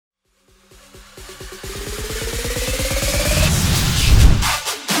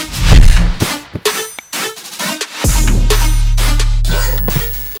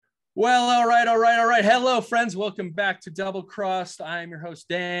Well, all right. Hello, friends. Welcome back to Double Crossed. I'm your host,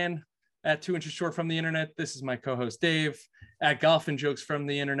 Dan, at 2 Inches Short from the Internet. This is my co-host, Dave, at Golf and Jokes from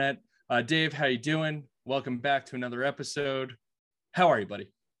the Internet. Dave, how you doing? Welcome back to another episode. How are you,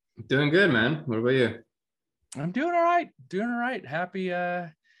 buddy? Doing good, man. What about you? I'm doing all right. Happy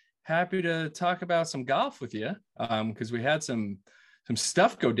to talk about some golf with you, because we had some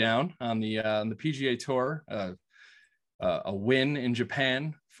stuff go down on the PGA Tour. A win in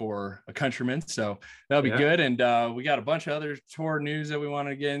Japan for a countryman, so that'll be good. And we got a bunch of other tour news that we want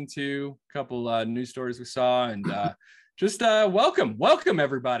to get into, a couple news stories we saw, and just welcome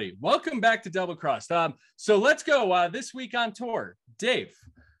everybody. Welcome back to Double Crossed. So let's go this week on tour. Dave,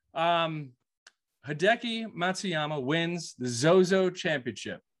 Hideki Matsuyama wins the Zozo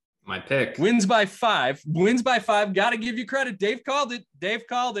Championship. My pick. Wins by five. Got to give you credit. Dave called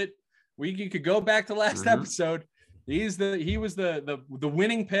it. You could go back to last episode. He was the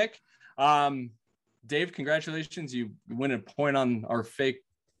winning pick. Dave, congratulations. You win a point on our fake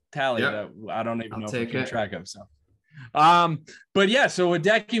tally that I don't even know if we keep track of. So, but yeah, so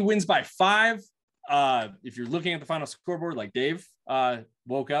Hideki wins by 5. If you're looking at the final scoreboard, like Dave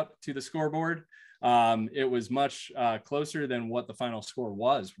woke up to the scoreboard, it was much closer than what the final score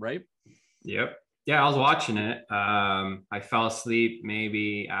was, right? Yep. Yeah, I was watching it. I fell asleep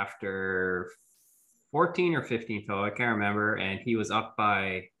maybe after 14 or 15 I can't remember, and he was up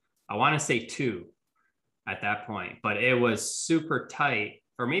by, I want to say 2 at that point, but it was super tight,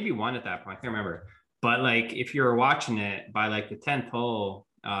 or maybe 1 at that point, I can't remember. But like, if you were watching it by like the 10th hole,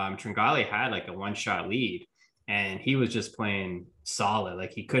 Tringale had like a 1-shot lead, and he was just playing solid.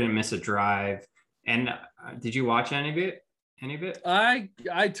 Like, he couldn't miss a drive. And did you watch any of it? I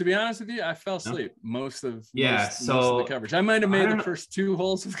to be honest with you, I fell asleep most of the coverage. I might have made the first 2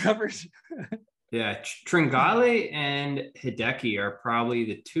 holes of coverage. Yeah, Tringale and Hideki are probably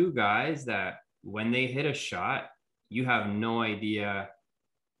the 2 guys that when they hit a shot, you have no idea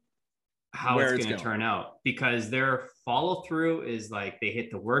how it's going to turn out, because their follow through is like they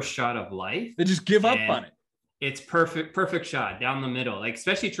hit the worst shot of life. They just give up on it. It's perfect shot down the middle. Like,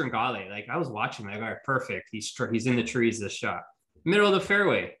 especially Tringale. Like, I was watching, like, all right, perfect. He's in the trees, this shot. Middle of the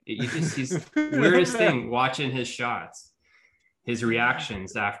fairway. He's weirdest thing watching his shots. His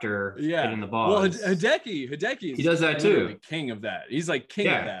reactions after hitting the ball. Well, Hideki he does that too. King of that. He's like king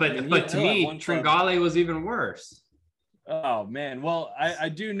of that. But to me, Tringale was even worse. Oh man. Well, I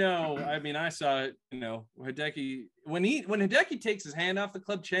do know. I mean, I saw it. You know, Hideki when Hideki takes his hand off the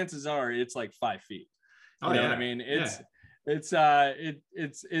club, chances are it's like 5 feet. You know what I mean? It's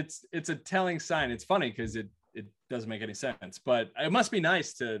a telling sign. It's funny because it doesn't make any sense, but it must be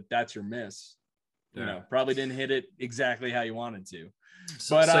nice that's your miss. You know, probably didn't hit it exactly how you wanted to.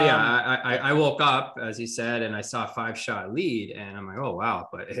 But I woke up, as he said, and I saw a 5-shot lead, and I'm like, oh wow,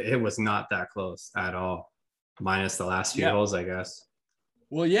 but it was not that close at all, minus the last few holes, I guess.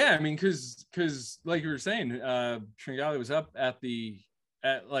 Well, yeah, I mean, because like you were saying, Tringale was up at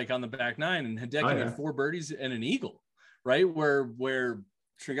on the back 9, and Hideki had 4 birdies and an eagle, right? Where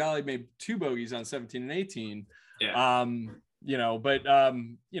Tringale made 2 bogeys on 17 and 18. Yeah. You know, but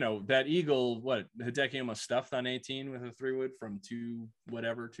you know, that eagle, Hideki almost stuffed on 18 with a 3-wood from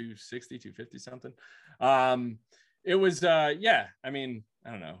 260, 250 something. It was I mean,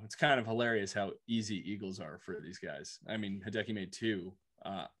 I don't know. It's kind of hilarious how easy eagles are for these guys. I mean, Hideki made 2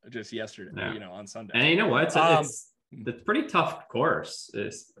 just yesterday, you know, on Sunday. And you know what? It's a pretty tough course.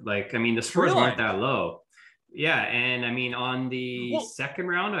 It's like, I mean, the scores weren't that low. Yeah, and I mean, on the second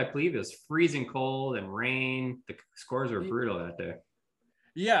round, I believe it was freezing cold and rain. The scores were brutal that day.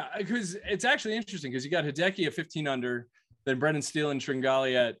 Yeah, because it's actually interesting because you got Hideki at 15 under, then Brendan Steele and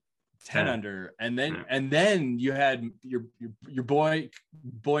Tringale at 10 under, and then you had your boy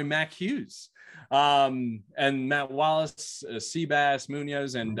Mac Hughes, and Matt Wallace, Seabass,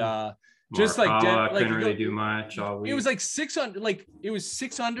 Munoz, and just couldn't really do much all week. It was like 6 under, like it was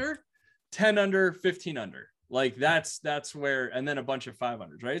 6 under, 10 under, 15 under. Like that's where, and then a bunch of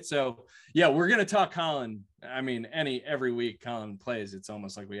 500s, right? So yeah, we're gonna talk Colin. I mean, every week Colin plays, it's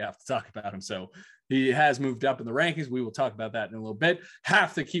almost like we have to talk about him. So he has moved up in the rankings. We will talk about that in a little bit.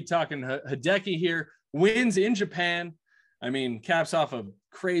 Have to keep talking. Hideki here wins in Japan. I mean, caps off a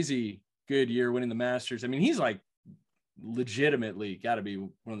crazy good year winning the Masters. I mean, he's like legitimately got to be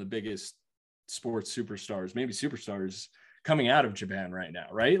one of the biggest sports superstars, maybe superstars coming out of Japan right now,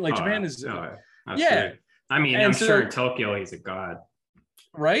 right? Like Japan is, I mean, I'm sure in Tokyo he's a god,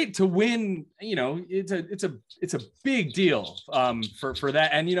 right? To win, you know, it's a big deal for that.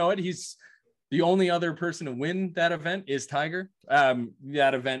 And you know what? He's The only other person to win that event is Tiger.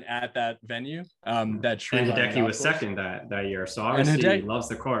 That event at that venue. That Shree And Line Hideki golf was course. second that year. So obviously he loves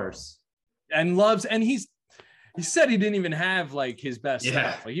the course. And he said he didn't even have like his best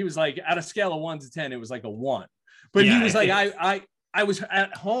Yeah. stuff. Like he was like, at a scale of 1 to 10, it was like a 1. But he was like, I was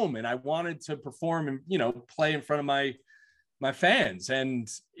at home and I wanted to perform and, you know, play in front of my fans. And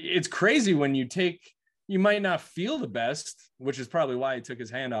it's crazy when you might not feel the best, which is probably why he took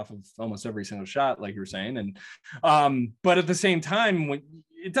his hand off of almost every single shot, like you were saying. And but at the same time, when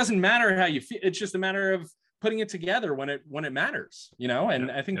it doesn't matter how you feel, it's just a matter of putting it together when it matters, you know.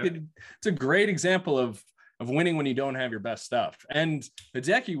 And I think that it's a great example of winning when you don't have your best stuff. And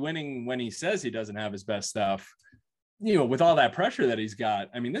Hideki winning when he says he doesn't have his best stuff, you know, with all that pressure that he's got.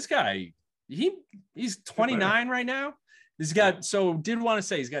 I mean, this guy, he's 29 right now. He's got,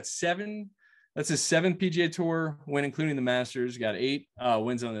 he's got 7. That's his 7th PGA Tour win, including the Masters. Got 8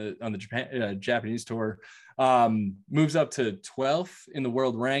 wins on the Japanese Tour. Moves up to 12th in the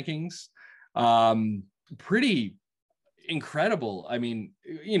world rankings. Pretty incredible. I mean,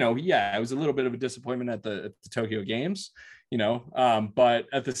 you know, it was a little bit of a disappointment at the Tokyo Games, you know, but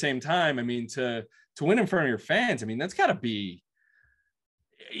at the same time, I mean, to win in front of your fans, I mean, that's got to be.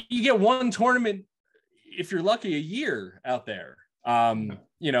 You get one tournament if you're lucky a year out there.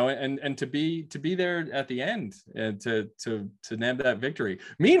 You know, and to be there at the end and to nab that victory.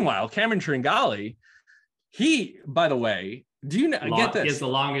 Meanwhile, Cameron Tringali, he, by the way, do you get this? He has the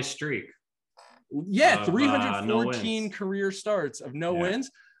longest streak. Yeah, 314 career starts of no wins.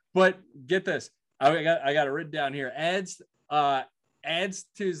 But get this, I got it written down here. Adds to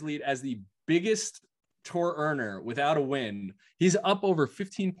his lead as the biggest tour earner without a win. He's up over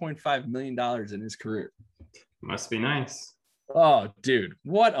 $15.5 million in his career. Must be nice. Oh, dude,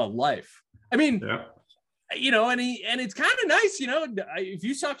 what a life. I mean, you know, and it's kind of nice, you know, if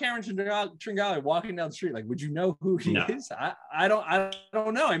you saw Cameron Tringali walking down the street, like, would you know who he is? I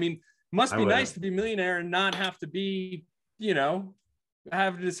don't know. I mean, must be nice to be a millionaire and not have to be, you know,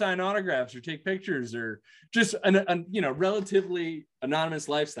 have to sign autographs or take pictures or just a you know, relatively anonymous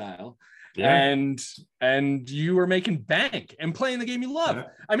lifestyle. And you were making bank and playing the game you love.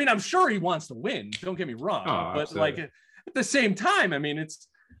 I mean, I'm sure he wants to win, don't get me wrong, but absolutely. Like at the same time, I mean,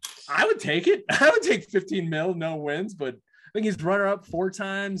 I would take it. I would take 15 mil, no wins, but I think he's runner up 4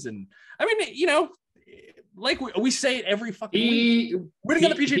 times. And I mean, you know, like we say it every fucking week. Winning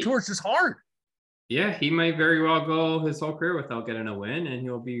on the PGA Tour is just hard. Yeah, he might very well go his whole career without getting a win, and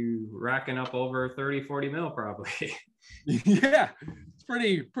he'll be racking up over 30, 40 mil probably. Yeah, it's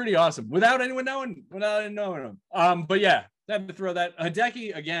pretty awesome without anyone knowing him. But yeah, I have to throw that.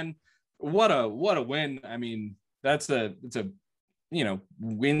 Hideki, again, what a win. I mean, it's a you know,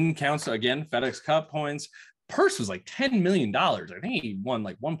 win counts again, FedEx Cup points. Purse was like $10 million. I think he won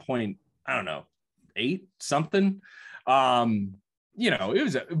like 1.8 something. You know, it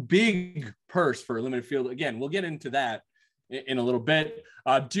was a big purse for a limited field. Again, we'll get into that in a little bit.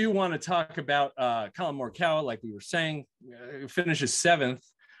 Do want to talk about Collin Morikawa, like we were saying, finishes 7th,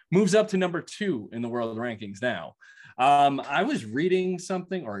 moves up to number 2 in the world rankings now. I was reading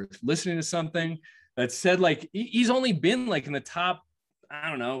something or listening to something that said like he's only been like in the top, I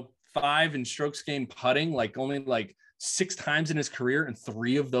don't know, 5 in strokes gained putting, like only like 6 times in his career, and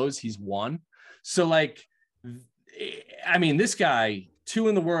 3 of those he's won. So like, I mean, this guy, 2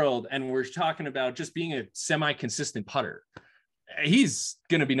 in the world, and we're talking about just being a semi-consistent putter. He's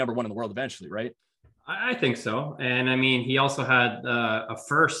going to be number 1 in the world eventually, right? I think so. And I mean, he also had a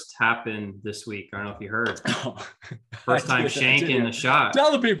first happen this week. I don't know if you heard. First time shanking the shot.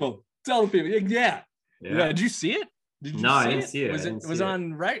 Tell the people. Yeah. Did you see it? I didn't see it. It was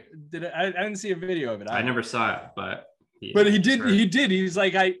on right? I didn't see a video of it. I never saw it, but he did. He did. He was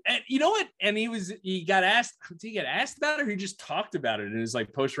like, you know what? And he got asked. Did he get asked about it, or he just talked about it in his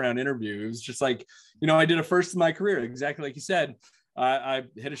like post round interview? It was just like, you know, I did a first in my career, exactly like you said. I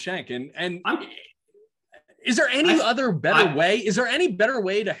hit a shank, and is there any better way? Is there any better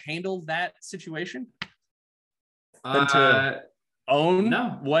way to handle that situation than to own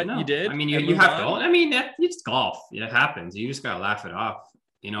what you did? I mean, you have to own. I mean, it's golf. It happens. You just gotta laugh it off.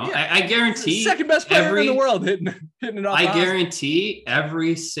 You know, I guarantee second best player in the world hitting it off. I guarantee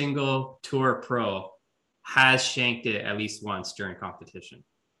every single tour pro has shanked it at least once during competition.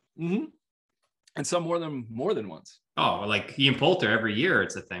 Mm-hmm. And some more than once. Oh, like Ian Poulter every year,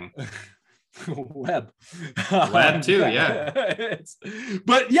 it's a thing. Webb too, yeah.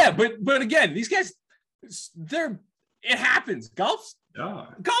 But again, these guys, it happens. Golf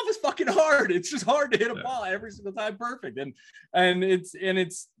is fucking hard. It's just hard to hit a ball every single time perfect, and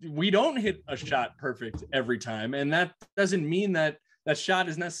we don't hit a shot perfect every time, and that doesn't mean that that shot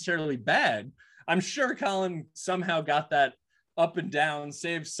is necessarily bad. I'm sure Colin somehow got that up and down,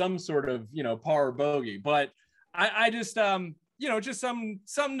 saved some sort of, par or bogey. But I just, just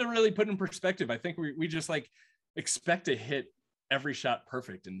something to really put in perspective. I think we just like expect to hit every shot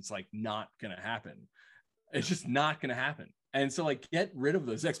perfect, and it's like not going to happen. It's just not going to happen. And so like get rid of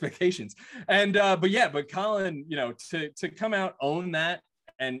those expectations. And, but Colin, to come out, own that.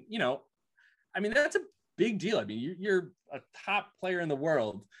 And, that's a big deal. I mean, you're a top player in the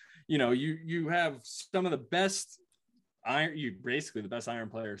world. You have some of the best basically the best iron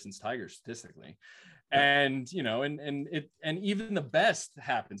player since Tiger statistically. And, and even the best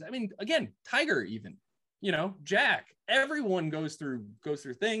happens. I mean, again, Tiger, even, Jack, everyone goes through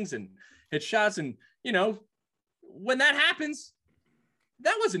things and hit shots. And, when that happens,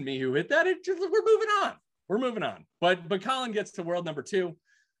 that wasn't me who hit that. We're moving on. But Colin gets to world number 2.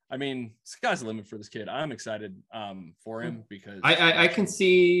 I mean, sky's the limit for this kid. I'm excited for him because I can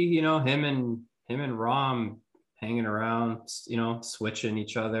see, him and Rahm hanging around, switching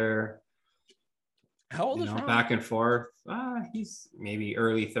each other. How old is Rahm? Back and forth. He's maybe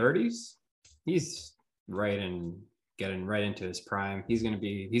early 30s. He's getting right into his prime. He's gonna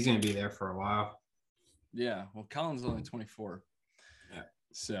be there for a while. Yeah. Well, Colin's only 24.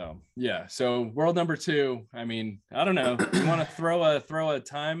 So world number 2. I mean, I don't know. You want to throw a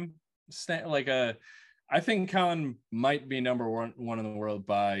time I think Colin might be number one in the world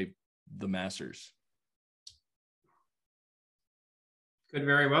by the Masters. Could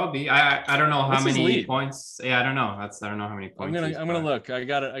very well be. I don't know how many points. Yeah, I don't know. I don't know how many points. I'm gonna look. I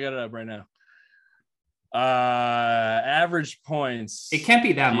got it up right now. Average points. It can't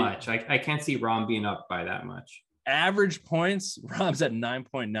be that much. I can't see Rahm being up by that much. Average points, Rahm's at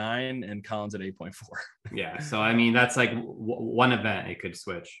 9.9 and Colin's at 8.4. Yeah, so I mean that's like one event it could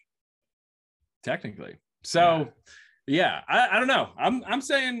switch. Technically. So yeah, I don't know. I'm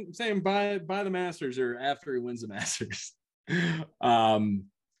saying by the Masters or after he wins the Masters. He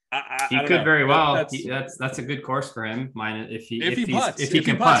could very well. That's a good course for him. If he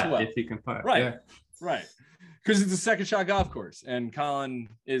can putt. Right. Yeah. Right. Because it's a second shot golf course, and Colin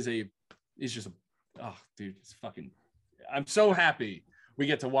is just a oh, dude, it's fucking. I'm so happy we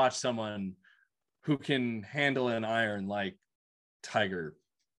get to watch someone who can handle an iron like Tiger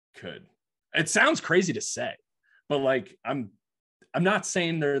could. It sounds crazy to say, but like I'm not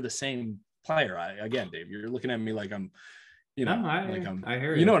saying they're the same player. Again, Dave, you're looking at me like I'm, I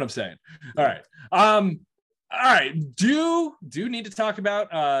hear you. You know what I'm saying? All right. All right. Do need to talk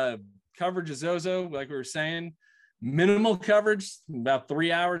about coverage of Zozo, like we were saying. Minimal coverage, about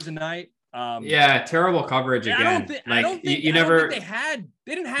 3 hours a night. Terrible coverage again. I don't think they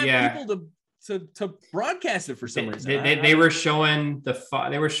didn't have people to broadcast it for some reason. They were showing the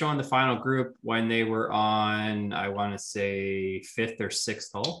final group when they were on, I want to say 5th or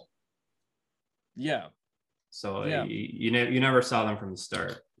 6th hole. Yeah. So you never saw them from the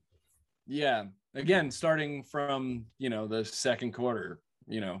start. Yeah. Again, starting from the second quarter.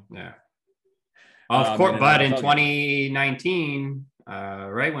 Yeah. Of course, but in 2019,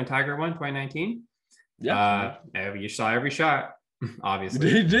 right when Tiger won 2019, you saw every shot.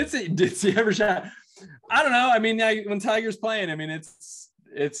 Obviously, did see every shot. I don't know. I mean, when Tiger's playing, I mean, it's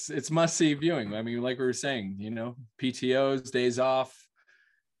must see viewing. I mean, like we were saying, PTOs, days off.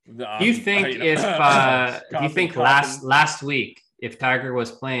 Do you think last week, if Tiger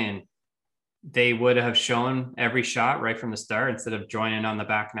was playing, they would have shown every shot right from the start instead of joining on the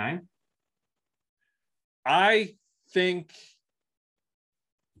back nine? I think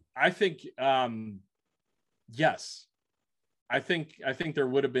yes. I think there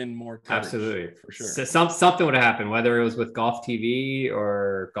would have been more coverage. Absolutely, for sure. So something would have happened, whether it was with Golf TV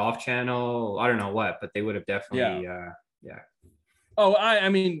or Golf Channel. I don't know what, but they would have definitely. Yeah. Oh, I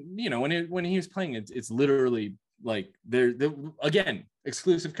mean, when he was playing, it's literally like they're again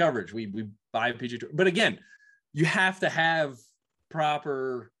exclusive coverage. We buy PGA Tour, but again, you have to have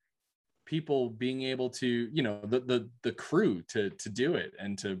proper people being able to, the crew to do it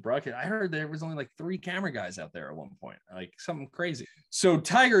and to broadcast. I heard there was only like 3 camera guys out there at one point, like something crazy. So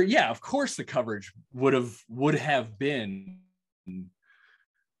Tiger, yeah, of course the coverage would have been,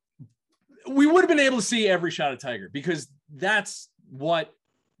 we would have been able to see every shot of Tiger because that's what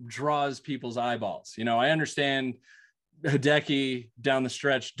draws people's eyeballs. I understand Hideki down the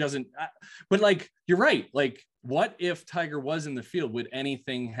stretch doesn't, but like, you're right. Like, what if Tiger was in the field? Would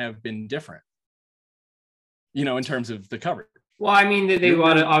anything have been different? In terms of the coverage. Well, I mean, they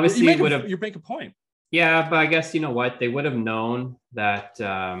would have obviously would have. You make a point. Yeah, but I guess you know what? They would have known that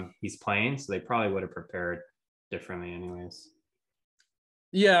he's playing, so they probably would have prepared differently, anyways.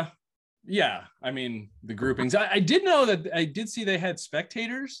 Yeah, Yeah, I mean the groupings. I did know that I did see they had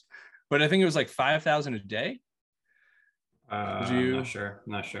spectators, but I think it was like 5,000 a day. I'm not sure.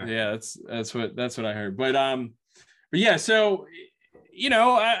 I'm not sure. Yeah, that's what I heard. But yeah, so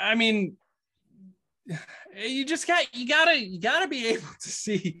I mean, you gotta be able to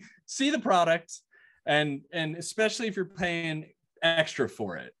see the product, and especially if you're paying extra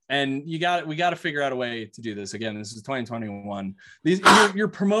for it, and we got to figure out a way to do this. Again, this is 2021. You're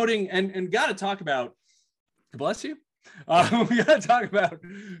promoting and got to talk about, bless you. We got to talk about,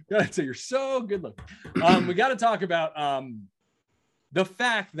 you're so good looking. We got to talk about the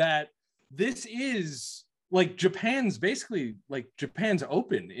fact that this is like Japan's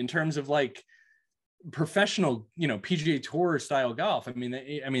open in terms of like professional, PGA Tour style golf. I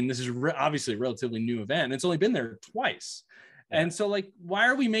mean, this is obviously a relatively new event. It's only been there twice. Yeah. And so like, why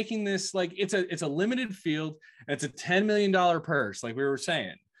are we making this like it's a limited field and it's a $10 million purse, like we were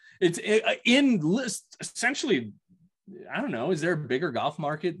saying. It's essentially, I don't know, is there a bigger golf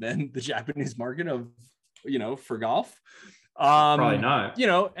market than the Japanese market for golf? Probably not.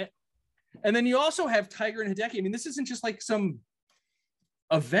 And then you also have Tiger and Hideki. I mean, this isn't just like some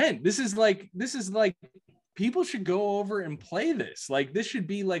event. This is like people should go over and play this. Like this should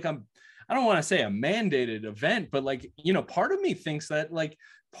be like I don't want to say a mandated event, but like, part of me thinks that like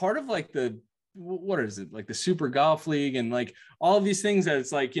part of like what is it? Like the Super Golf League and like all of these things that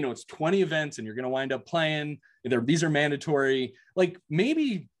it's like, it's 20 events and you're going to wind up playing. These are mandatory. Like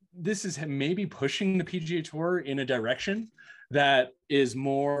maybe this is maybe pushing the PGA Tour in a direction that is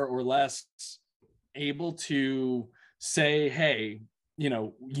more or less able to say, hey,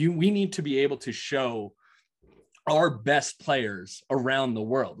 we need to be able to show our best players around the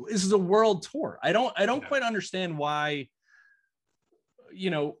world. This is a world tour. I don't quite understand why,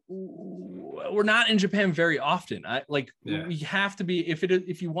 we're not in Japan very often. We have to be,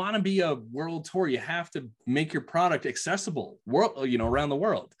 if you want to be a world tour, you have to make your product accessible around the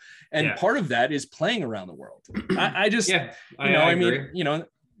world. And part of that is playing around the world. I just, I mean,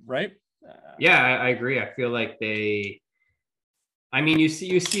 right. Yeah, I agree. I feel like you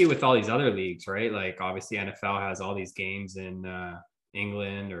see it with all these other leagues, right? Like obviously NFL has all these games in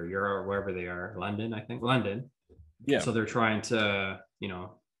England or Europe or wherever they are, London. Yeah. So they're trying to,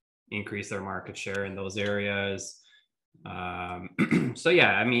 increase their market share in those areas. So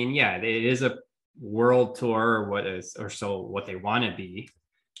yeah, I mean, it is a world tour, what they want to be.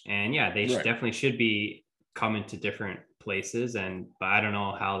 And yeah, they definitely should be coming to different places. But I don't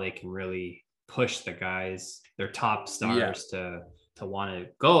know how they can really push the guys, their top stars to want to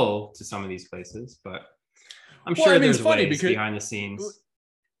go to some of these places, but I'm sure there's ways behind the scenes.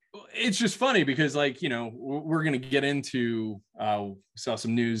 It's just funny because like, we're going to get into, saw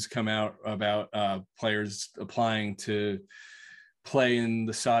some news come out about players applying to play in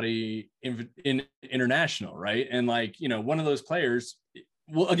the Saudi international. Right. And like, one of those players,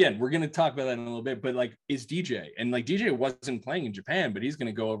 well, again, we're going to talk about that in a little bit, but like is DJ, and like DJ wasn't playing in Japan, but he's going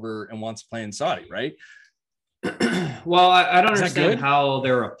to go over and wants to play in Saudi. Right. Well, I don't understand how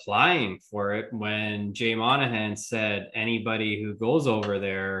they're applying for it when Jay Monahan said anybody who goes over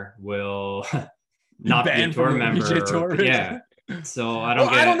there will not be a tour member. Yeah. So I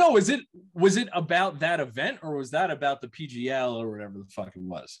don't know. Was it about that event or was that about the PGL or whatever the fuck it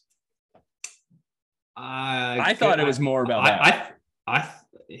was? I thought it was more about that.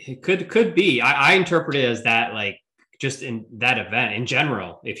 It could be. I interpret it as that, like just in that event in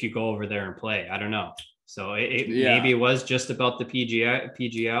general, if you go over there and play, I don't know. So maybe it was just about the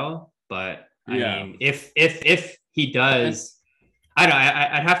PGL, but I mean, if he does,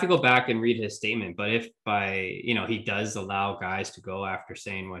 I'd have to go back and read his statement. But if he does allow guys to go after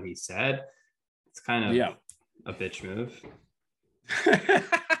saying what he said, it's kind of a bitch move.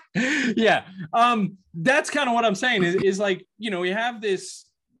 Yeah. That's kind of what I'm saying is like, we have this,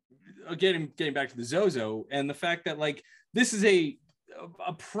 again, getting back to the Zozo and the fact that like, this is a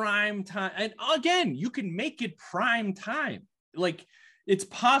prime time, and again, you can make it prime time. Like it's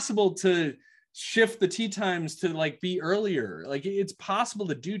possible to shift the tee times to like be earlier. Like it's possible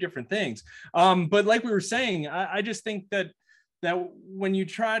to do different things. But like we were saying, I just think that when you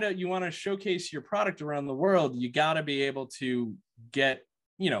want to showcase your product around the world, you got to be able to get,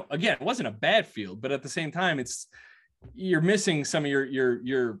 again, it wasn't a bad field, but at the same time, you're missing some of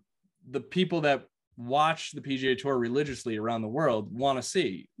the people that watch the PGA Tour religiously around the world want to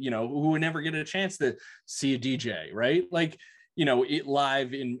see, who would never get a chance to see a DJ, right? Like, it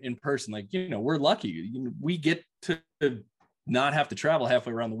live in person. Like, we're lucky. We get to not have to travel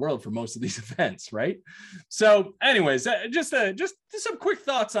halfway around the world for most of these events, right? So anyways, just some quick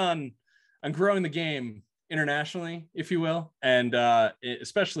thoughts on growing the game internationally, if you will, and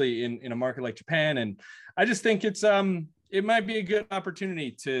especially in a market like Japan. And I just think it might be a good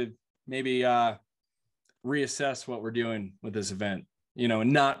opportunity to maybe reassess what we're doing with this event,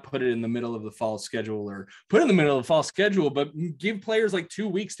 and not put it in the middle of the fall schedule, or put it in the middle of the fall schedule, but give players like 2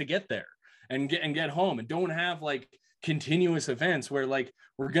 weeks to get there and get home, and don't have like continuous events where like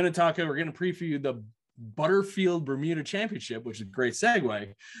we're going to preview the Butterfield Bermuda Championship, which is a great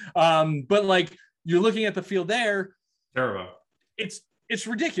segue. But like you're looking at the field there, terrible. It's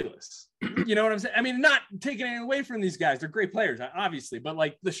ridiculous. You know what I'm saying? I mean, not taking anything away from these guys. They're great players, obviously, but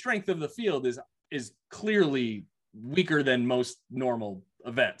like the strength of the field is clearly weaker than most normal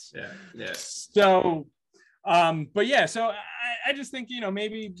events. Yeah. So, but yeah, so I just think,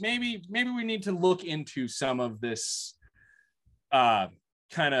 maybe we need to look into some of this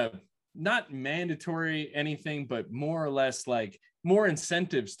kind of not mandatory anything, but more or less like more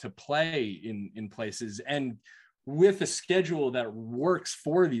incentives to play in places, and with a schedule that works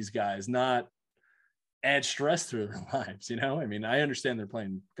for these guys, not add stress to their lives. I mean, I understand they're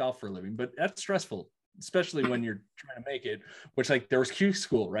playing golf for a living, but that's stressful, especially when you're trying to make it, which like there was Q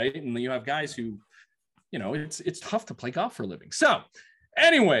school, right? And you have guys who, it's tough to play golf for a living. So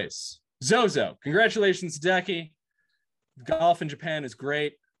anyways, Zozo, congratulations, Hideki. Golf in Japan is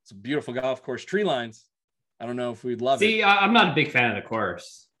great. It's a beautiful golf course, tree lines. I don't know if we'd love it. See, I'm not a big fan of the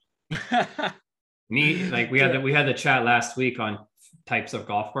course. Me, like we had the chat last week on types of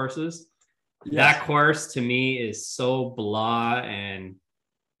golf courses. Yes. That course to me is so blah and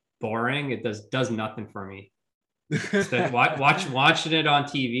boring. It does nothing for me. Watching it on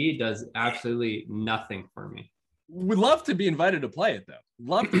TV does absolutely nothing for me. Would love to be invited to play it though.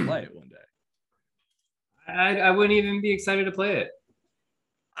 Love to play it one day. I wouldn't even be excited to play it.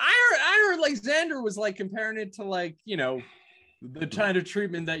 I heard like Xander was like comparing it to like, the kind of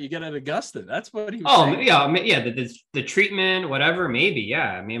treatment that you get at Augusta. That's what he was saying. Yeah. The treatment, whatever, maybe.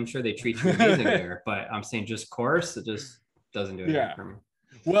 Yeah. I mean, I'm sure they treat you amazing there, but I'm saying just course, it just doesn't do anything for me.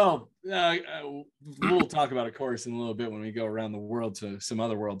 Well, we'll talk about a course in a little bit when we go around the world to some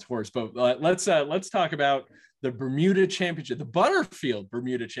other world tours. But let's talk about the Bermuda Championship, the Butterfield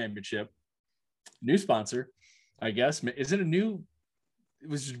Bermuda Championship. New sponsor, I guess. Is it a new? It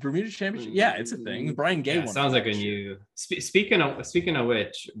was Bermuda Championship. Yeah, it's a thing. Brian Gay. Sounds like a new. Speaking of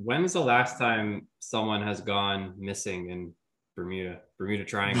which, when was the last time someone has gone missing in Bermuda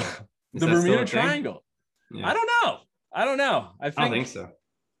Triangle? The Bermuda Triangle. Yeah. I don't know. I don't think so.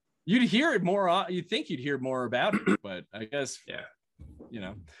 You'd hear it more. You'd think you'd hear more about it, but I guess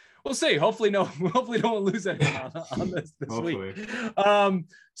we'll see. Hopefully no one lose anyone on this week.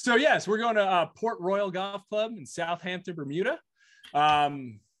 So yes, we're going to Port Royal Golf Club in Southampton, Bermuda.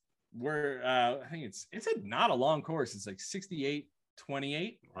 Where I think it's not a long course. It's like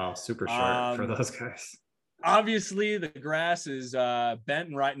 68-28. Wow, super short for those guys. Obviously the grass is bent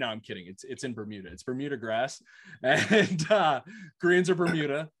and right. No, I'm kidding. It's in Bermuda. It's Bermuda grass, and greens are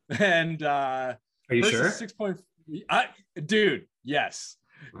Bermuda. And are you sure? 6 point. Dude, yes.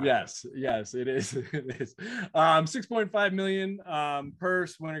 Right. Yes, it is. It is. 6.5 million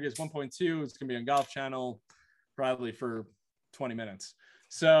purse. Winner gets 1.2. It's gonna be on Golf Channel, probably for 20 minutes.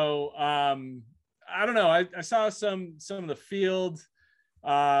 So I don't know. I saw some of the field.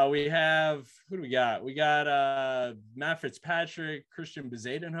 We have, who do we got? We got Matt Fitzpatrick, Christian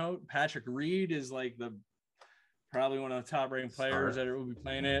Bezuidenhout. Patrick Reed is like probably one of the top ranked players that will be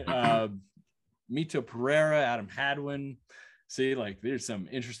playing it. Mito Pereira, Adam Hadwin. See, like there's some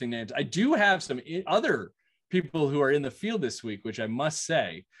interesting names. I do have some other people who are in the field this week, which I must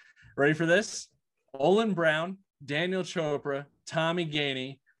say. Ready for this? Olin Brown, Daniel Chopra, Tommy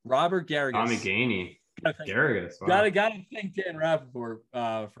Gainey, Robert Garrigus. Tommy Gainey. Garrigus. Wow. Gotta thank Dan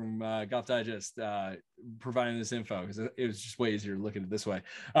Rappaport from Golf Digest providing this info, because it was just way easier to look at it this way.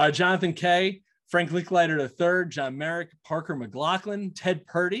 Jonathan Kay, Frank Licklider III, John Merrick, Parker McLaughlin, Ted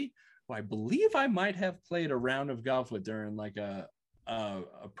Purdy, who I believe I might have played a round of golf with during like a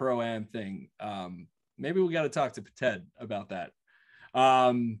pro-am thing. Maybe we got to talk to Ted about that.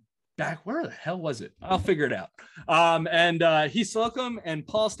 Back where the hell was it? I'll figure it out. And Heath Slocum and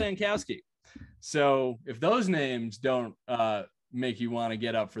Paul Stankowski. So if those names don't make you want to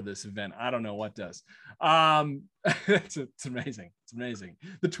get up for this event, I don't know what does. It's amazing. It's amazing.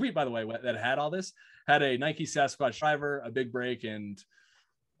 The tweet, by the way, that had all this had a Nike Sasquatch driver, a big break, and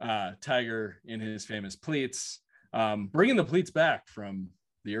Tiger in his famous pleats, bringing the pleats back from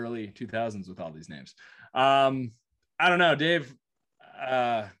the early 2000s with all these names. I don't know, Dave.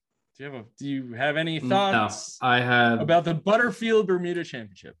 Do you have any thoughts? No, I have about the Butterfield Bermuda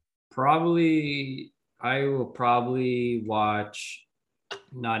Championship. I will probably watch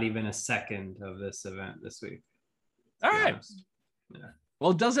not even a second of this event this week. All right. Honest. Yeah.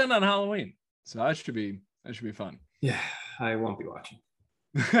 Well, it does end on Halloween, so that should be fun. Yeah, I won't be watching.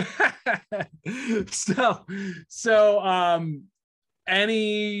 so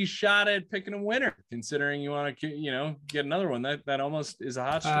any shot at picking a winner, considering you want to get another one that almost is a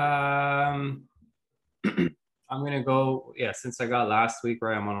hot streak? I'm gonna go, since I got last week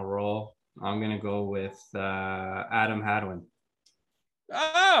right, I'm on a roll. I'm gonna go with Adam Hadwin.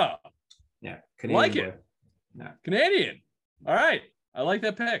 Oh yeah, Canadian like boy. it. Yeah, Canadian. All right, I like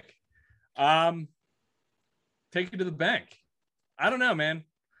that pick. Take it to the bank. I don't know, man.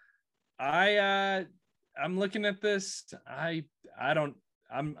 I'm looking at this.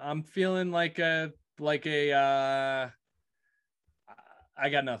 I'm feeling like a I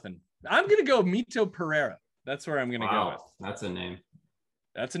got nothing. I'm gonna go Mito Pereira. That's where I'm gonna go with. That's a name.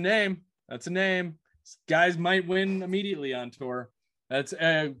 That's a name. Guys might win immediately on tour. That's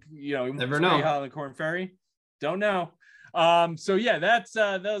never know. Holland Corn Ferry. Don't know. So yeah, that's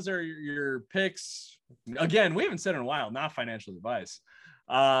those are your picks. Again, we haven't said in a while, not financial advice.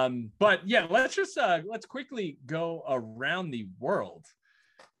 But yeah, let's quickly go around the world.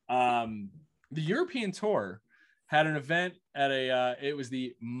 The European Tour had an event at it was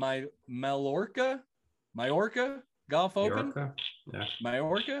the Mallorca Golf Open. Yeah.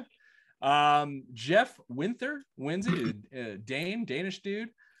 Mallorca. Jeff Winther wins it. Danish dude.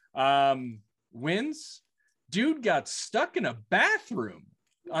 Wins. Dude got stuck in a bathroom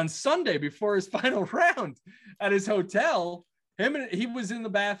on Sunday before his final round at his hotel. He was in the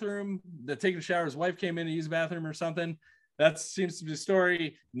bathroom, taking a shower. His wife came in to use the bathroom or something. That seems to be the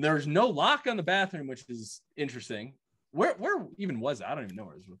story. There's no lock on the bathroom, which is interesting. Where even was it? I don't even know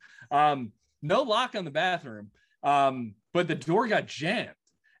where it was. No lock on the bathroom. But the door got jammed,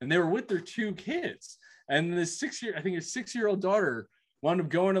 and they were with their 2 kids. And the 6-year-old daughter wound up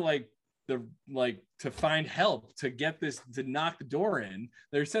going to to find help to knock the door in.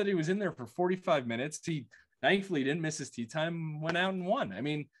 They said he was in there for 45 minutes. He thankfully didn't miss his tee time, went out and won. I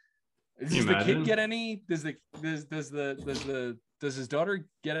mean, does the kid get any? Does his daughter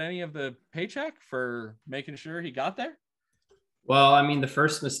get any of the paycheck for making sure he got there? Well, I mean, the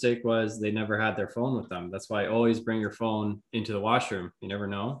first mistake was they never had their phone with them. That's why always bring your phone into the washroom. You never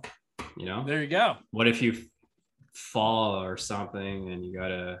know. There you go. What if you fall or something and you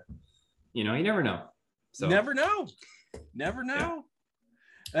gotta, you never know. So never know. Yeah.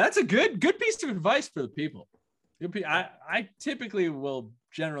 That's a good piece of advice for the people. I typically will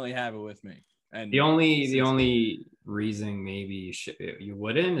generally have it with me. And the only reason maybe you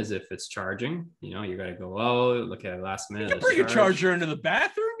wouldn't is if it's charging. You got to go look at last minute. You can bring a charger into the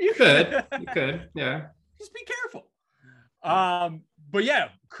bathroom. You could, yeah. Just be careful. But yeah,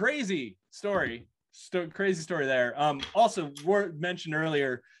 crazy story there. Also, Ward mentioned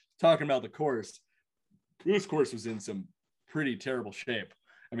earlier talking about the course. This course was in some pretty terrible shape.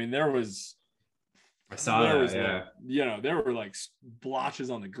 I mean, there was there were like blotches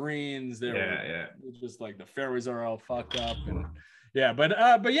on the greens. Just like the fairways are all fucked up, and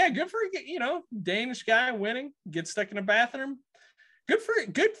but yeah, good for Danish guy winning, gets stuck in a bathroom. Good for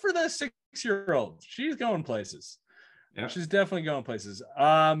the 6-year-old. She's going places. Yeah, she's definitely going places.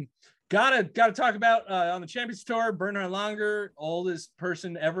 Gotta talk about on the Champions Tour, Bernhard Langer, oldest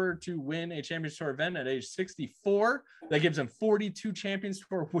person ever to win a Champions Tour event at age 64. That gives him 42 Champions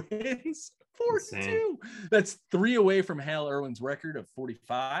Tour wins. 42. Insane. That's 3 away from Hale Irwin's record of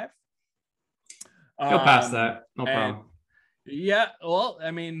 45. He'll pass that. No problem. Yeah, well,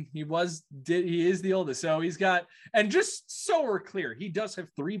 I mean, he is the oldest. So he's got, and just so we're clear, he does have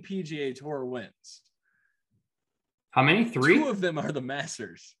 3 PGA Tour wins. How many? 3? 2 of them are the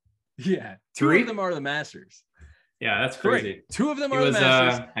Masters. Yeah, 3 of them are the Masters. Yeah, that's crazy. 2 of them are the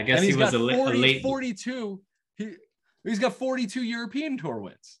Masters. I guess he was a late 42. He's got 42 European Tour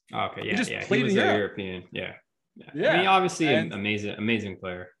wins. Okay, yeah, he was a European. Yeah. I mean, obviously, an amazing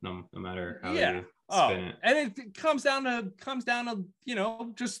player. No matter how you spin it. And it comes down to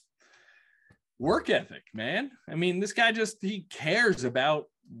just work ethic, man. I mean, this guy he cares about.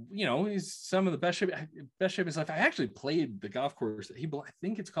 He's some of the best shape of his life. I actually played the golf course that I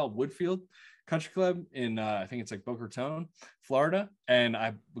think it's called Woodfield Country Club in I think it's like Boca Raton, Florida. And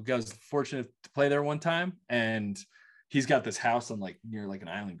I was fortunate to play there one time. And he's got this house on near an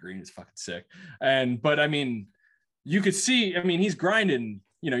island green. It's fucking sick. But I mean, you could see, I mean, he's grinding,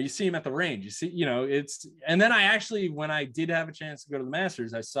 you see him at the range, you see, and then when I did have a chance to go to the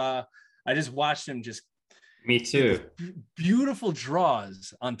Masters, I just watched him just. Me too. Beautiful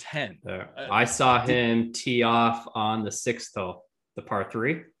draws on 10. I saw him tee off on the 6th hole, the par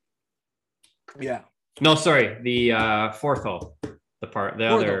 3. Yeah. No, sorry, the 4th hole. the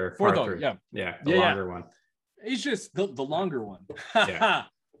other Fourth, Parker. yeah, the longer one. He's just the longer one. Yeah.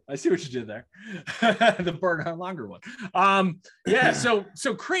 I see what you did there. The Bernhard longer one. Yeah, so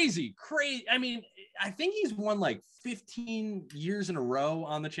crazy. I mean, I think he's won like 15 years in a row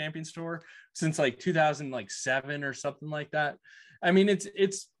on the Champions Tour since like 2007 or something like that. I mean,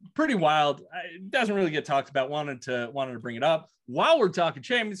 it's pretty wild. It doesn't really get talked about. Wanted to bring it up while we're talking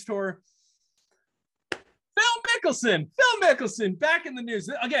Champions Tour. Phil Mickelson back in the news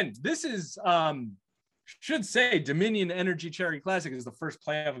again. This is should say Dominion Energy Charity Classic is the first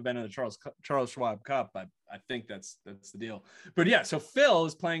playoff event in the Charles Schwab Cup. I think that's the deal. But yeah, so Phil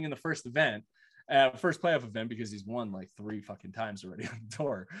is playing in the first playoff event because he's won like 3 fucking times already on the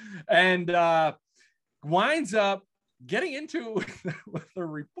tour, and winds up getting into with a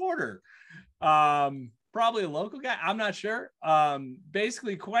reporter, probably a local guy. I'm not sure.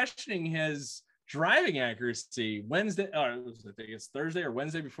 Basically questioning his driving accuracy Wednesday, or I think it's Thursday or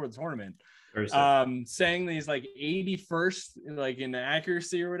Wednesday before the tournament. Saying that he's like 81st like in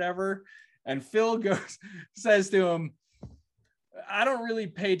accuracy or whatever, and Phil says to him, I don't really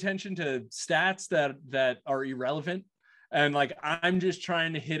pay attention to stats that are irrelevant, and like I'm just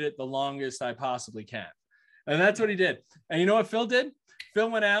trying to hit it the longest I possibly can. And that's what he did. And you know what Phil did? Phil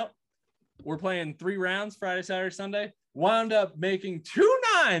went out. We're playing 3 rounds, Friday, Saturday, Sunday. Wound up making 2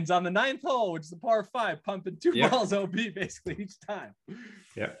 9s on the 9th hole, which is a par 5, pumping 2 balls OB basically each time.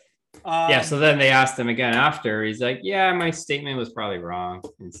 Yeah. So then they asked him again after. He's like, yeah, my statement was probably wrong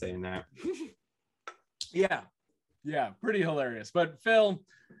in saying that. Yeah, pretty hilarious. But Phil,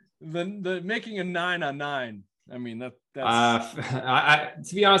 the making a 9 on 9, I mean, that's to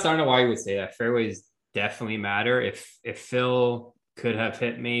be honest, I don't know why he would say that. Fairways definitely matter. If Phil could have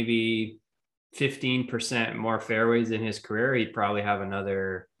hit maybe 15% more fairways in his career, he'd probably have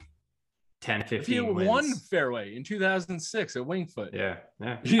another 10, 15 if he wins. Won fairway in 2006 at Winged Foot. Yeah.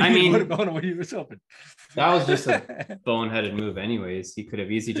 I mean, what he was hoping. That was just a boneheaded move anyways. He could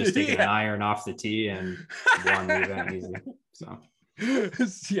have easily just taken an iron off the tee and won the event easily. So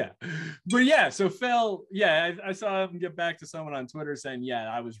so Phil, I saw him get back to someone on Twitter saying,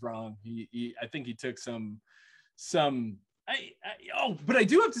 I was wrong. I think he took some but I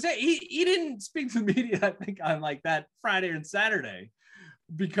do have to say he didn't speak to the media, I think, on like that Friday and Saturday,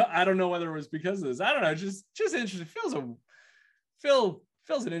 because I don't know whether it was because of this. I don't know. Just interesting.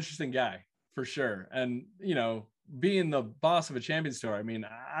 Phil's an interesting guy for sure. And, you know, being the boss of a Champions Tour, I mean,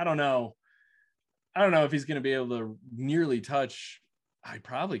 I don't know if he's going to be able to nearly touch. Do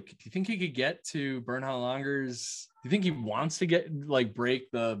you think he could get to Bernhard Langer's? Do you think he wants to break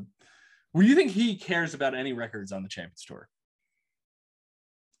the? Do you think he cares about any records on the Champions Tour?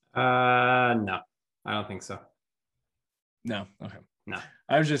 No, I don't think so. No. Okay. No.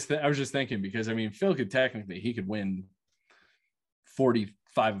 I was just thinking, because I mean, Phil he could win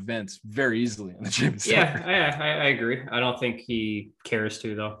 45 events very easily on the Champions Tour. I agree. I don't think he cares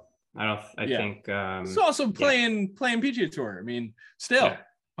to, though. I think it's also playing PGA Tour. I mean, still,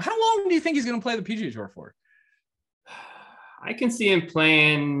 how long do you think he's going to play the PGA Tour for? I can see him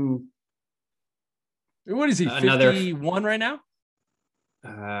playing. What is he? 51 right now?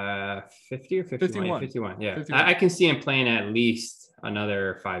 50 or 51? 51. Yeah, 51. I can see him playing at least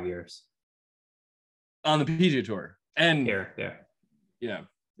another 5 years on the PGA Tour. And very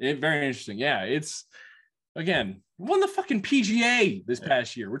interesting. Yeah, it's again won the fucking PGA this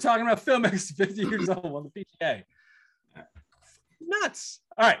past year. We're talking about Phil Mickelson, 50 years old, won the PGA. Nuts.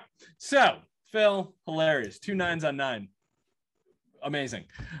 All right, so Phil, hilarious. 2 9s on 9. Amazing.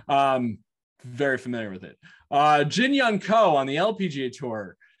 Very familiar with it. Jin Young Ko on the LPGA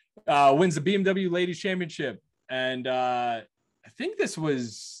Tour wins the BMW Ladies Championship, and I think this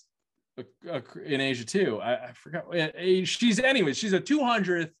was in Asia too. I forgot. She's a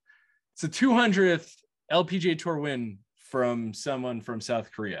 200th. It's a 200th LPGA Tour win from someone from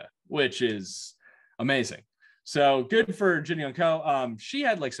South Korea, which is amazing. So good for Jin Young Ko. She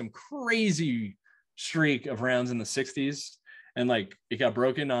had like some crazy streak of rounds in the 60s, and like it got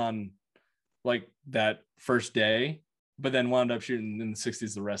broken on like that first day, but then wound up shooting in the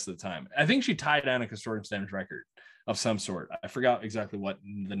 60s the rest of the time. I think she tied Annika Stormstad's record of some sort. I forgot exactly what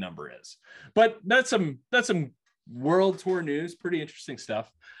the number is, but that's some world tour news. Pretty interesting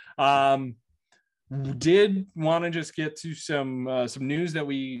stuff. Did want to just get to some news that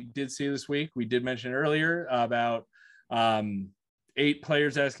we did see this week. We did mention earlier about 8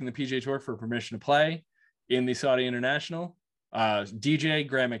 players asking the PGA Tour for permission to play in the Saudi International. DJ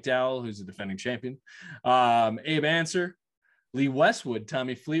Graham McDowell, who's a defending champion, Abe Answer, Lee Westwood,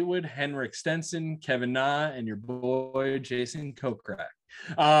 Tommy Fleetwood, Henrik Stenson, Kevin Na, and your boy Jason Kokrak.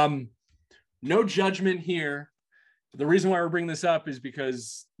 No judgment here. the reason why we're bringing this up is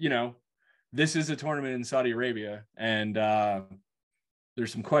because, this is a tournament in Saudi Arabia, and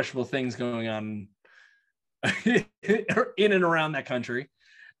there's some questionable things going on in and around that country.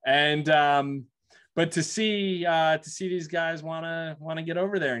 And but to see these guys want to get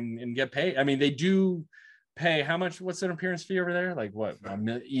over there and get paid. I mean, they do pay how much? What's an appearance fee over there? Like what? $1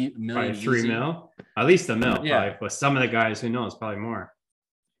 million? Probably $3 million, at least $1 million. Yeah. Probably. But some of the guys, who knows, probably more.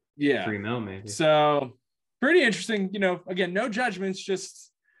 Yeah, $3 million maybe. So pretty interesting. Again, no judgments,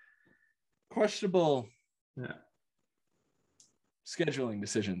 just questionable scheduling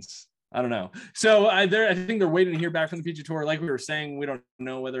decisions. I don't know. So I think they're waiting to hear back from the PGA Tour. Like we were saying, we don't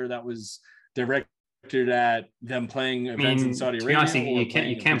know whether that was directed at them playing events in Saudi Arabia. Honest, you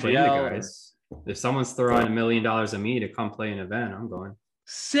can't blame the guys. If someone's throwing $1 million at me to come play an event, I'm going.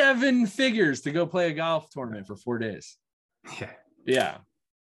 7 figures to go play a golf tournament for 4 days. Yeah,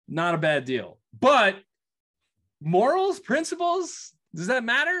 not a bad deal. But morals, principles, does that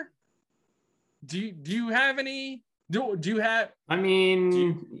matter? Do you have any? Do you have? I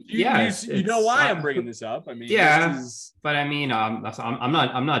mean, you know why I'm bringing this up. I mean, but I mean,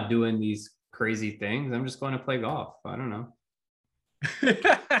 I'm not doing these crazy things. I'm just going to play golf. I don't know.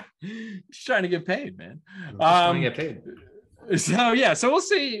 Just trying to get paid, man. Trying to get paid. So we'll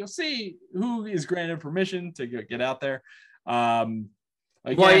see who is granted permission to get out there. Again,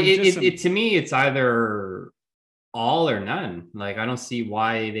 to me, it's either all or none. Like, I don't see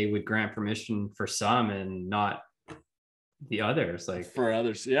why they would grant permission for some and not the others. Like for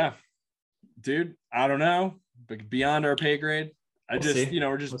others, yeah, dude. I don't know, but beyond our pay grade.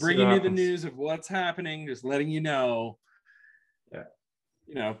 We're just bringing you the news of what's happening, just letting you know.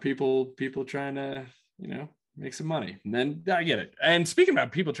 Yeah, people trying to make some money, and then I get it. And speaking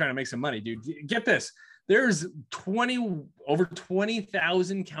about people trying to make some money, dude, get this. There's over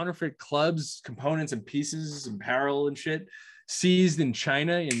 20,000 counterfeit clubs, components, and pieces, and apparel and shit seized in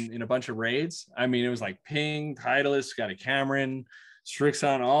China in a bunch of raids. I mean, it was like Ping, Titleist, Scotty Cameron,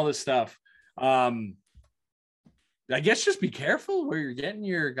 Strixon, all this stuff. I guess just be careful where you're getting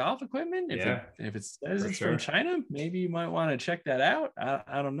your golf equipment. If it says it's from China, maybe you might want to check that out.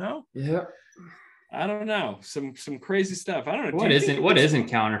 I don't know. Yeah. I don't know. Some crazy stuff. I don't know. What isn't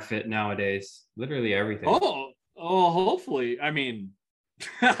counterfeit nowadays? Literally everything. Oh, hopefully. I mean,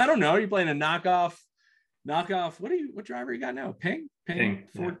 I don't know. You're playing a knockoff. What driver you got now? Ping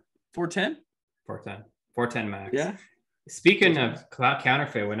 410? 410 max. Yeah. Speaking of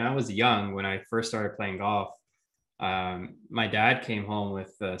counterfeit, when I was young, when I first started playing golf, my dad came home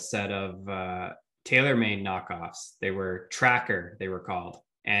with a set of TaylorMade knockoffs. They were Tracker, they were called.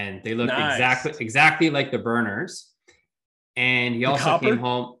 And they looked exactly like the burners. And he also came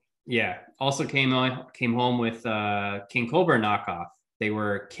home. Yeah. Also came home with King Cobra knockoff. They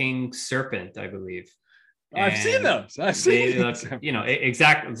were King Serpent, I believe. I've seen those. They look,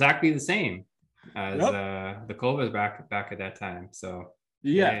 exactly the same as the Cobras back at that time. So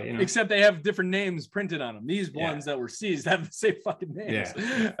except they have different names printed on them. These ones that were seized have the same fucking names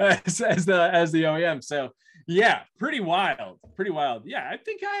as the OEM. So pretty wild. Yeah, I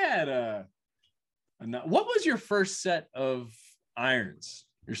think I had what was your first set of irons?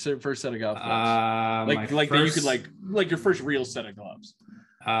 Your first set of golf gloves? That you could like your first real set of gloves.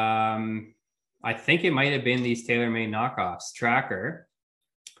 I think it might have been these TaylorMade knockoffs, Tracker,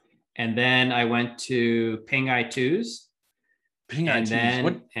 and then I went to Ping I2s. And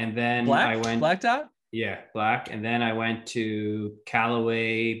then black? I went blacked out. Yeah, black. And then I went to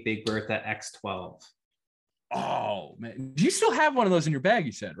Callaway Big Bertha X12. Oh man, do you still have one of those in your bag?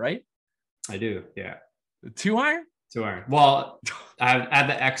 You said, right? I do. Yeah. The 2-iron. Well, I have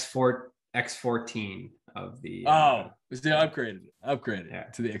the X14 of the. It's the upgraded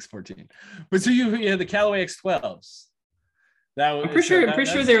to the X14. But so you had the Callaway X12s. I'm pretty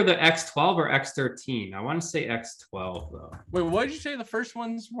sure they were the X12 or X13. I want to say X12 though. Wait, what did you say the first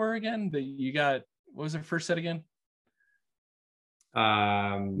ones were again? That you got? What was the first set again?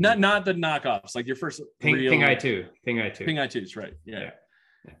 Not the knockoffs, like your first Ping I2. Ping I2s, right? Yeah.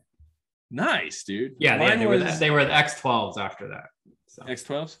 Nice, dude. Yeah, they were the X12s after that. So.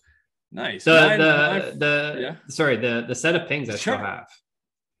 X12s, nice. The set of pings I still have.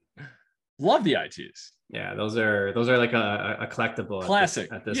 Love the I2s. Yeah, those are like a collectible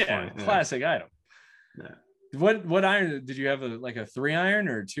classic at this point. Yeah. Classic item. Yeah. What iron did you have? A 3-iron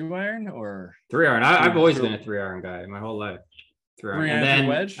or 2-iron or 3-iron? I've always been a 3-iron guy my whole life. 3-iron. And then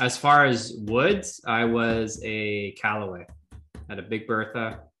wedge? As far as woods, I was a Callaway. Had a Big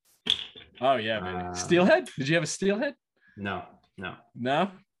Bertha. Oh yeah, baby. Steelhead? Did you have a steelhead? No. All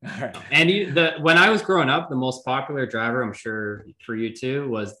right. And when I was growing up, the most popular driver, I'm sure for you too,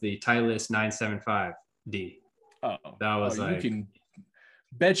 was the Titleist 975D. That was you like can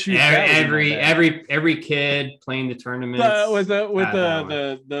bet you every kid playing the tournament with the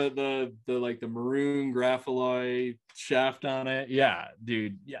like the maroon graphite shaft on it. Yeah,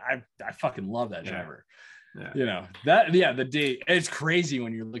 dude. Yeah, I fucking love that driver. Yeah. You know that. Yeah, the D. It's crazy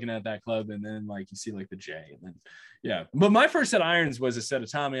when you're looking at that club and then like you see like the J and then yeah. But my first set of irons was a set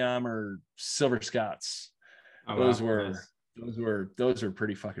of Tommy Armour Silver Scots. Those were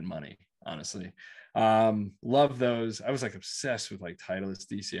pretty fucking money, honestly. Love those. I was like obsessed with like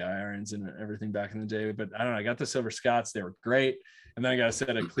Titleist DCI irons and everything back in the day, but I don't know, I got the Silver Scots, they were great, and then I got a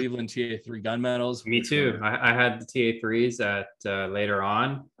set of Cleveland TA3 gunmetals. Me too. I had the TA3s at later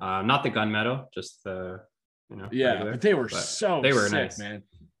on, not the gunmetal, just the regular, but they were sick, nice, man.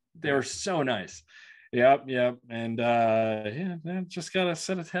 They were so nice. Yep. And I just got a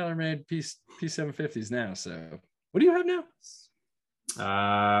set of TaylorMade P750s now. So what do you have now?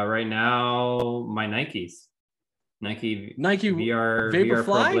 Right now, my Nike VR VR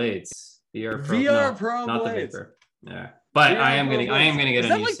Pro Blades. VR Pro Blades. The Vapor. Yeah, but I am gonna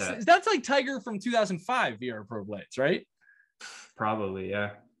get a new set. That's like Tiger from 2005 VR Pro Blades, right? Probably,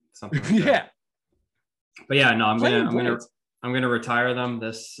 yeah, something like that. Yeah. But yeah, no, I'm gonna retire them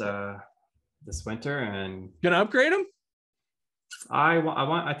this winter and gonna upgrade them.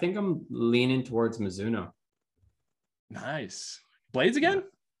 I think I'm leaning towards Mizuno. Nice. Blades again?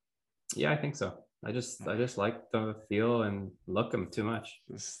 Yeah, I think so. I just like the feel and look them too much.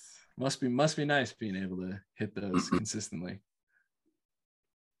 This must be nice being able to hit those consistently.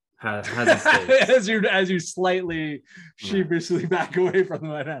 As you slightly sheepishly back away from them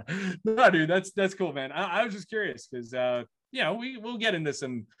right now. No, dude, that's cool, man. I was just curious because we'll get into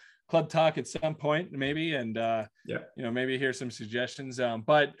some club talk at some point maybe, and maybe hear some suggestions.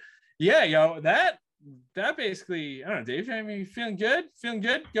 But yeah, that basically, I don't know, Dave, I mean, feeling good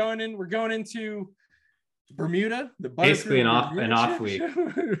we're going into Bermuda, basically an off week.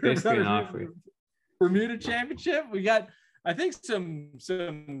 Basically an off week. Bermuda Championship. We got, I think, some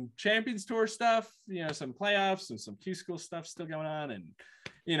Champions Tour stuff, some playoffs and some Q School stuff still going on,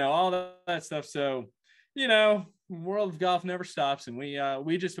 and all that stuff. So, world of golf never stops, and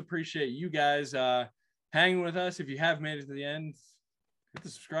we just appreciate you guys hanging with us. If you have made it to the end, hit the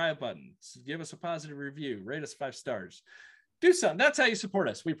subscribe button, give us a positive review, rate us 5 stars, do something. That's how you support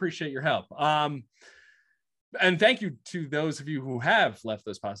us. We appreciate your help. And thank you to those of you who have left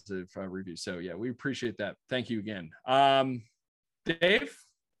those positive reviews. So yeah, we appreciate that. Thank you again. Dave, it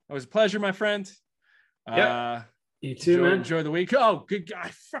was a pleasure, my friend. Yeah, you too, man. Enjoy the week. Oh, good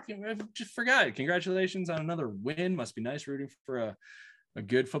guy. I just forgot. Congratulations on another win. Must be nice rooting for a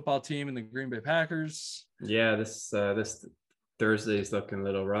good football team in the Green Bay Packers. Yeah, this Thursday's looking a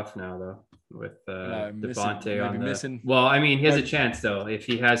little rough now, though, with Devontae on the missing. Well, I mean, he has a chance, though. If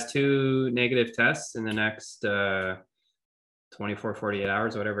he has 2 negative tests in the next 24, 48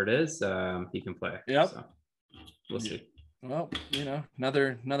 hours, whatever it is, he can play. Yep. So we'll see. Well,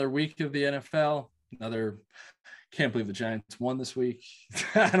 another week of the NFL. Can't believe the Giants won this week.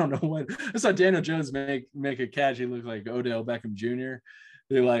 I don't know what. I saw Daniel Jones make a catch. He looked like Odell Beckham Jr.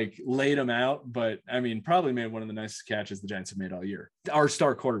 They laid him out, but I mean, probably made one of the nicest catches the Giants have made all year. Our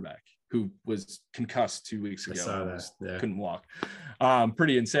star quarterback, who was concussed 2 weeks ago, I saw that. Yeah. Couldn't walk.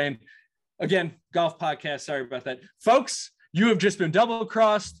 Pretty insane. Again, golf podcast. Sorry about that, folks. You have just been double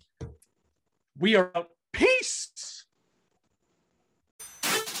crossed. We are out. Peace.